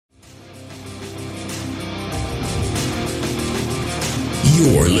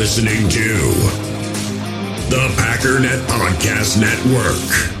You're listening to the Packernet Podcast Network.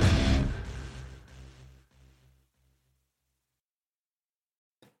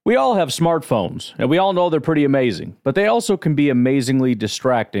 We all have smartphones, and we all know they're pretty amazing, but they also can be amazingly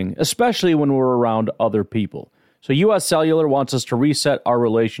distracting, especially when we're around other people. So US Cellular wants us to reset our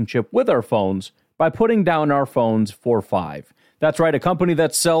relationship with our phones by putting down our phones for $5. That's right, a company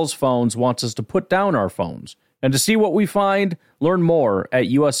that sells phones wants us to put down our phones. And to see what we find, learn more at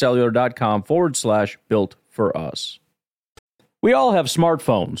uscellular.com/built for us. We all have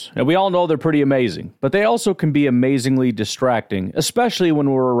smartphones, and we all know they're pretty amazing, but they also can be amazingly distracting, especially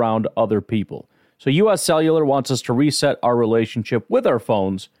when we're around other people. So US Cellular wants us to reset our relationship with our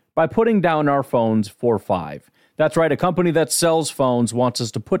phones by putting down our phones for $5. That's right, a company that sells phones wants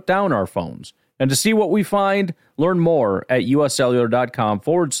us to put down our phones. And to see what we find, learn more at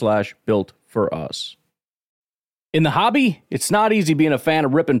uscellular.com/built for us. In the hobby, it's not easy being a fan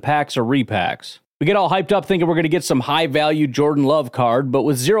of ripping packs or repacks. We get all hyped up thinking we're going to get some high-value Jordan Love card, but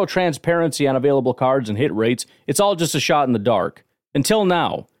with zero transparency on available cards and hit rates, it's all just a shot in the dark. Until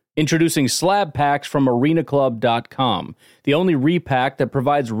now, introducing slab packs from arenaclub.com, the only repack that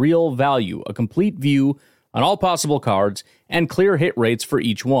provides real value, a complete view on all possible cards, and clear hit rates for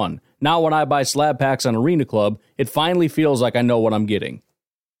each one. Now when I buy slab packs on Arena Club, it finally feels like I know what I'm getting.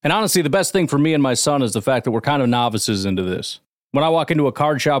 And honestly, the best thing for me and my son is the fact that we're kind of novices into this. When I walk into a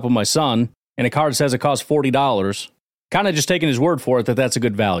card shop with my son, and a card says it costs $40, kind of just taking his word for it that that's a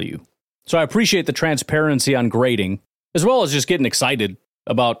good value. So I appreciate the transparency on grading, as well as just getting excited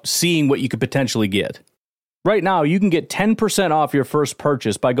about seeing what you could potentially get. Right now, you can get 10% off your first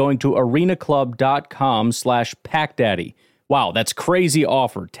purchase by going to arenaclub.com/packdaddy. Wow, that's crazy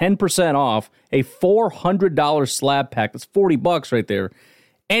offer. 10% off a $400 slab pack. That's $40 right there.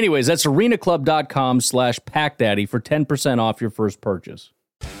 Anyways, that's arenaclub.com/packdaddy for 10% off your first purchase.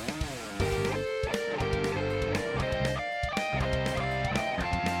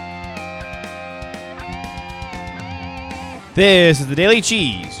 This is the Daily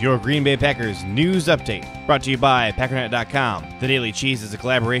Cheese, your Green Bay Packers news update, brought to you by Packernet.com. The Daily Cheese is a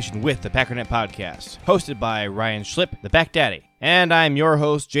collaboration with the Packernet Podcast, hosted by Ryan Schlip, the Pack Daddy, and I'm your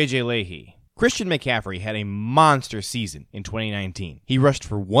host, JJ Leahy. Christian McCaffrey had a monster season in 2019. He rushed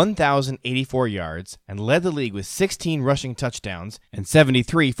for 1,084 yards and led the league with 16 rushing touchdowns and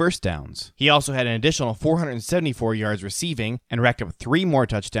 73 first downs. He also had an additional 474 yards receiving and racked up 3 more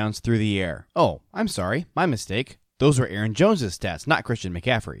touchdowns through the air. Oh, I'm sorry, my mistake. Those were Aaron Jones' stats, not Christian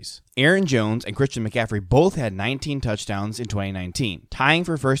McCaffrey's. Aaron Jones and Christian McCaffrey both had 19 touchdowns in 2019, tying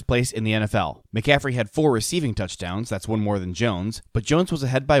for first place in the NFL. McCaffrey had 4 receiving touchdowns, that's 1 more than Jones, but Jones was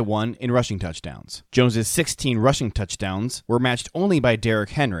ahead by 1 in rushing touchdowns. Jones' 16 rushing touchdowns were matched only by Derrick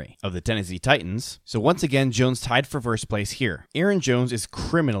Henry of the Tennessee Titans, so once again Jones tied for first place here. Aaron Jones is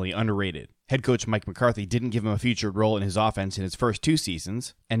criminally underrated. Head coach Mike McCarthy didn't give him a featured role in his offense in his first 2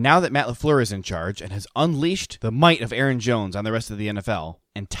 seasons, and now that Matt LaFleur is in charge and has unleashed the might of Aaron Jones on the rest of the NFL,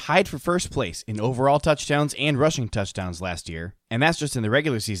 and tied for first place in overall touchdowns and rushing touchdowns last year, and that's just in the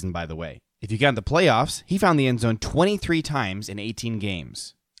regular season, by the way. If you count the playoffs, he found the end zone 23 times in 18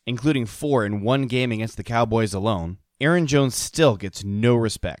 games, including 4 in 1 game against the Cowboys alone. Aaron Jones still gets no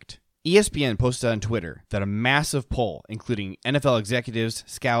respect. ESPN posted on Twitter that a massive poll, including NFL executives,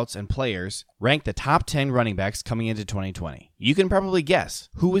 scouts, and players, ranked the top 10 running backs coming into 2020. You can probably guess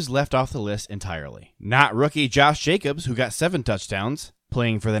who was left off the list entirely. Not rookie Josh Jacobs, who got 7 touchdowns,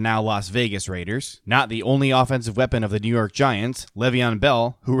 playing for the now Las Vegas Raiders. Not the only offensive weapon of the New York Giants, Le'Veon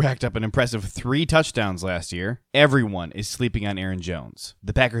Bell, who racked up an impressive 3 touchdowns last year. Everyone is sleeping on Aaron Jones.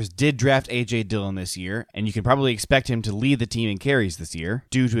 The Packers did draft A.J. Dillon this year, and you can probably expect him to lead the team in carries this year,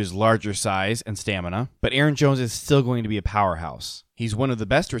 due to his larger size and stamina. But Aaron Jones is still going to be a powerhouse. He's one of the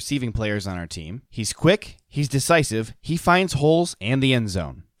best receiving players on our team. He's quick, he's decisive, he finds holes and the end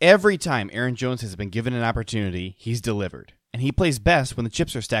zone. Every time Aaron Jones has been given an opportunity, he's delivered. And he plays best when the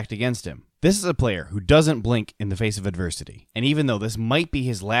chips are stacked against him. This is a player who doesn't blink in the face of adversity. And even though this might be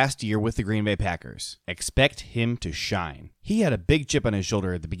his last year with the Green Bay Packers, expect him to shine. He had a big chip on his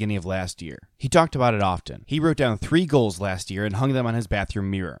shoulder at the beginning of last year. He talked about it often. He wrote down 3 goals last year and hung them on his bathroom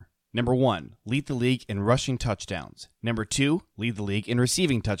mirror. Number 1, lead the league in rushing touchdowns. Number 2, lead the league in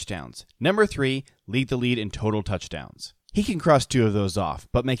receiving touchdowns. Number 3, lead the lead in total touchdowns. He can cross 2 of those off,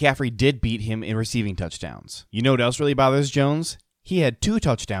 but McCaffrey did beat him in receiving touchdowns. You know what else really bothers Jones? He had 2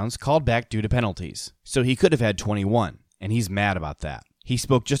 touchdowns called back due to penalties, so he could have had 21, and he's mad about that. He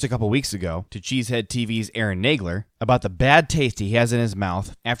spoke just a couple weeks ago to Cheesehead TV's Aaron Nagler about the bad taste he has in his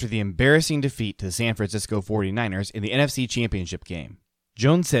mouth after the embarrassing defeat to the San Francisco 49ers in the NFC Championship game.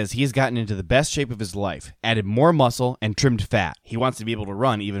 Jones says he has gotten into the best shape of his life, added more muscle, and trimmed fat. He wants to be able to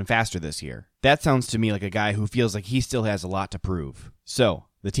run even faster this year. That sounds to me like a guy who feels like he still has a lot to prove. So,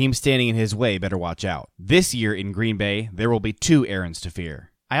 the team standing in his way better watch out. This year in Green Bay, there will be 2 Aarons to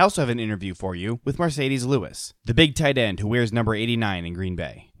fear. I also have an interview for you with Marcedes Lewis, the big tight end who wears number 89 in Green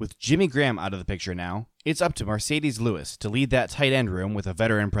Bay. With Jimmy Graham out of the picture now, it's up to Marcedes Lewis to lead that tight end room with a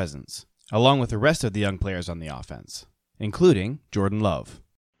veteran presence, along with the rest of the young players on the offense, including Jordan Love.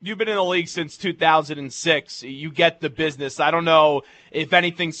 You've been in the league since 2006. You get the business. I don't know if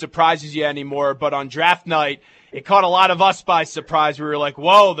anything surprises you anymore, but on draft night, it caught a lot of us by surprise. We were like,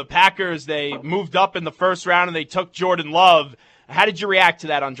 whoa, the Packers, they moved up in the first round and they took Jordan Love. How did you react to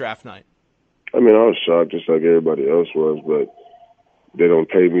that on draft night? I mean, I was shocked just like everybody else was, but they don't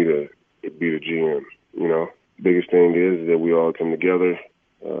pay me to be the GM, you know. Biggest thing is that we all come together.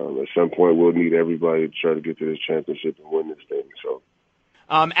 At some point, we'll need everybody to try to get to this championship and win this thing, so.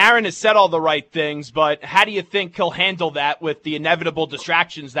 Aaron has said all the right things, but how do you think he'll handle that with the inevitable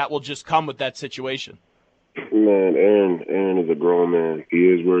distractions that will just come with that situation? Man, Aaron is a grown man. He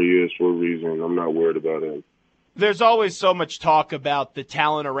is where he is for a reason. I'm not worried about him. There's always so much talk about the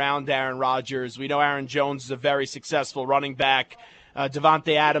talent around Aaron Rodgers. We know Aaron Jones is a very successful running back.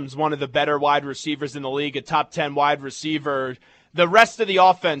 Devontae Adams, one of the better wide receivers in the league, a top 10 wide receiver. The rest of the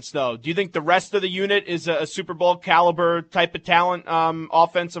offense, though, do you think the rest of the unit is a Super Bowl caliber type of talent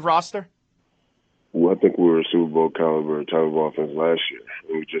offensive roster? Well, I think we were a Super Bowl caliber type of offense last year,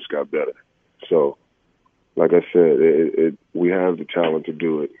 and we just got better. So, like I said, we have the talent to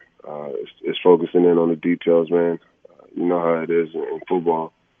do it. It's focusing in on the details, man. You know how it is in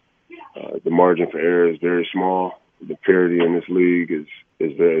football. The margin for error is very small. The parity in this league is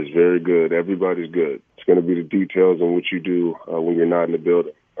very good. Everybody's good. It's going to be the details in what you do when you're not in the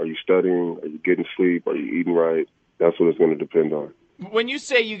building. Are you studying? Are you getting sleep? Are you eating right? That's what it's going to depend on. When you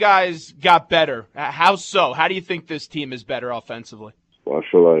say you guys got better, how so? How do you think this team is better offensively? Well,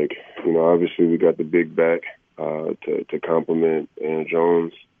 I feel like, you know, obviously we got the big back to complement Aaron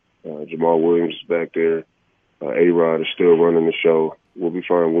Jones. Jamal Williams is back there. A-Rod is still running the show. We'll be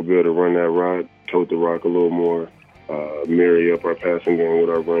fine. We'll be able to run that rod, tote the rock a little more, marry up our passing game with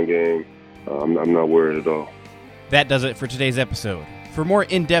our run game. I'm not worried at all. That does it for today's episode. For more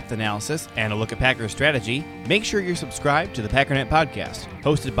in-depth analysis and a look at Packers strategy, make sure you're subscribed to the Packernet Podcast,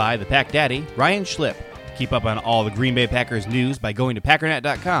 hosted by the Pack Daddy, Ryan Schlip. Keep up on all the Green Bay Packers news by going to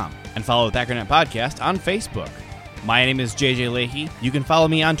Packernet.com and follow the Packernet Podcast on Facebook. My name is JJ Leahy. You can follow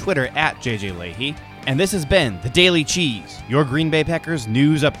me on Twitter at JJ Leahy. And this has been The Daily Cheese, your Green Bay Packers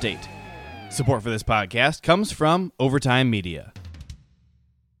news update. Support for this podcast comes from Overtime Media.